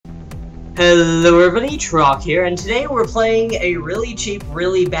Hello everybody, Trock here, and today we're playing a really cheap,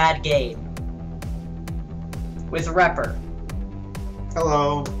 really bad game. With Repper.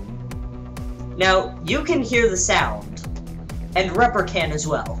 Hello. Now, you can hear the sound, and Repper can as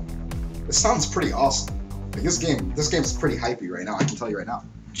well. This sounds pretty awesome. Like, this game's pretty hypey right now, I can tell you right now.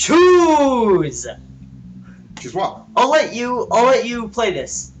 Choose! Choose what? I'll let you play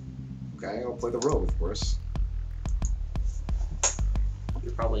this. Okay, I'll play the road, of course. You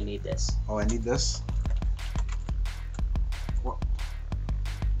probably need this. Oh, I need this? What?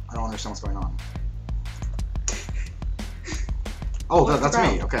 I don't understand what's going on. Oh, that's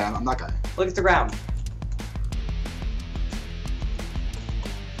me. Okay, I'm that guy. Look at the ground.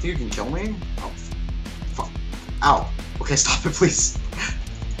 Think you can kill me? Oh, fuck. Ow. Okay, stop it, please.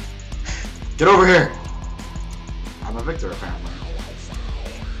 Get over here. I'm a victor, apparently.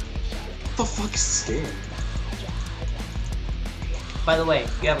 What the fuck is this game? By the way,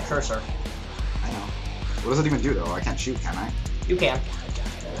 you have a cursor. I know. What does it even do, though? I can't shoot, can I? You can.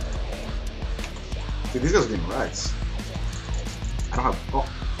 Dude, these guys are getting wrecked. I don't have...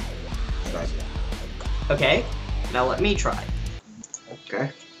 Oh. I died. Okay, now let me try.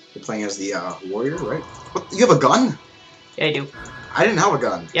 Okay. You're playing as the, warrior, right? What? You have a gun? Yeah, I do. I didn't have a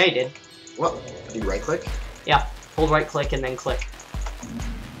gun. Yeah, you did. What? Do you right-click? Yeah, hold right-click and then click.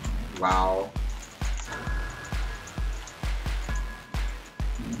 Wow.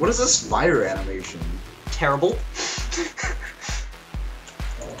 What is this fire animation? Terrible.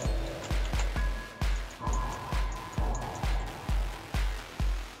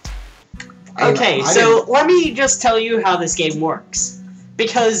 Okay, so let me just tell you how this game works.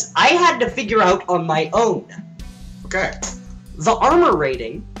 Because I had to figure out on my own. Okay. The armor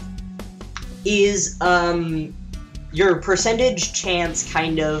rating is, your percentage chance,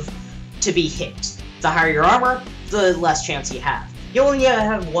 kind of, to be hit. The higher your armor, the less chance you have. You only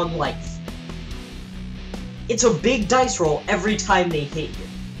have one life. It's a big dice roll every time they hit you.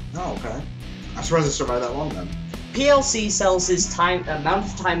 Oh, okay. I'm surprised it survived that long, then. PLC sells his amount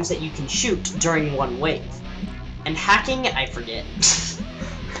of times that you can shoot during one wave. And hacking, I forget.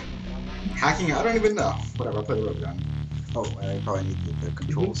 Hacking, I don't even know. Whatever, I'll play the road gun. Oh, I probably need the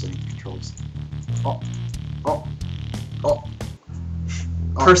controls. I need the controls. Oh. Oh. Oh.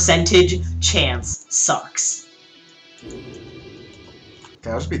 Oh. Percentage chance sucks. Okay,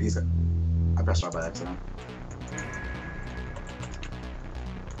 I'll just beat these guys. I pressed R by accident.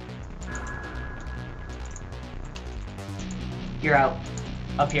 You're out.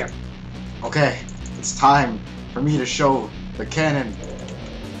 Up here. Okay, it's time for me to show the cannon.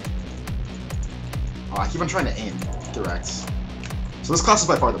 Oh, I keep on trying to aim direct. So this class is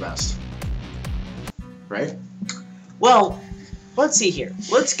by far the best. Right? Well, let's see here.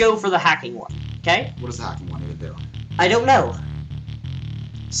 Let's go for the hacking one, okay? What does the hacking one need to do? I don't know.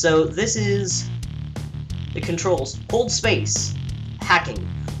 So this is the controls. Hold space. Hacking.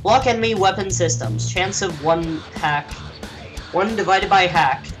 Block enemy weapon systems. Chance of one hack. 1 divided by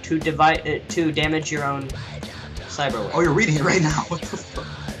hack to to damage your own cyberware. Oh, you're reading it right now. What the fuck?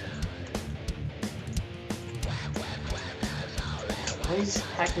 What does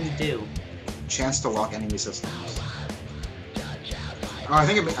hacking do? Chance to lock enemy systems. Oh, I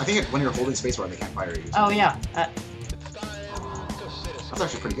think when you're holding spacebar, they can't fire you. Oh yeah. That's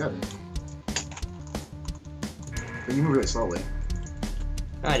actually pretty good. But you move really slowly.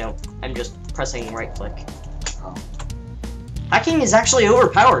 No, I don't. I'm just pressing right click. Oh. Hacking is actually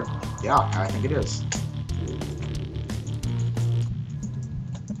overpowered. Yeah, I think it is.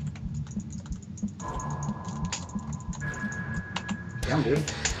 Damn, dude.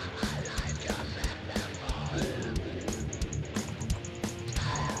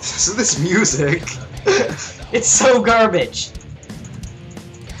 So this music. It's so garbage.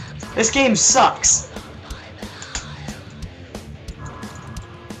 This game sucks.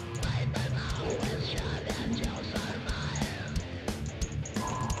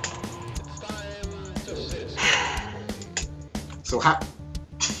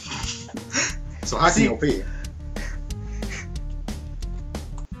 So hacking OP.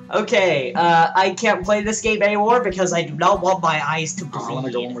 Okay, I can't play this game anymore because I do not want my eyes to bleed. I'm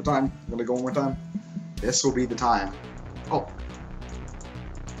gonna go one more time. This will be the time. Oh.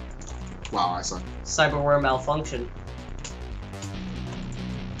 Wow, I suck. Cyberware malfunction.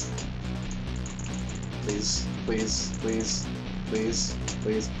 Please, please, please, please,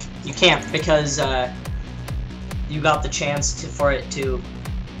 please. You can't because, you got the chance for it to...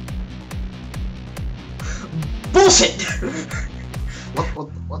 Bullshit! What?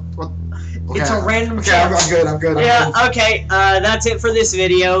 Okay, it's a random okay, chance. I'm good. Yeah, okay, that's it for this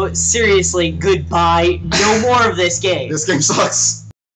video. Seriously, goodbye. No more of this game. This game sucks.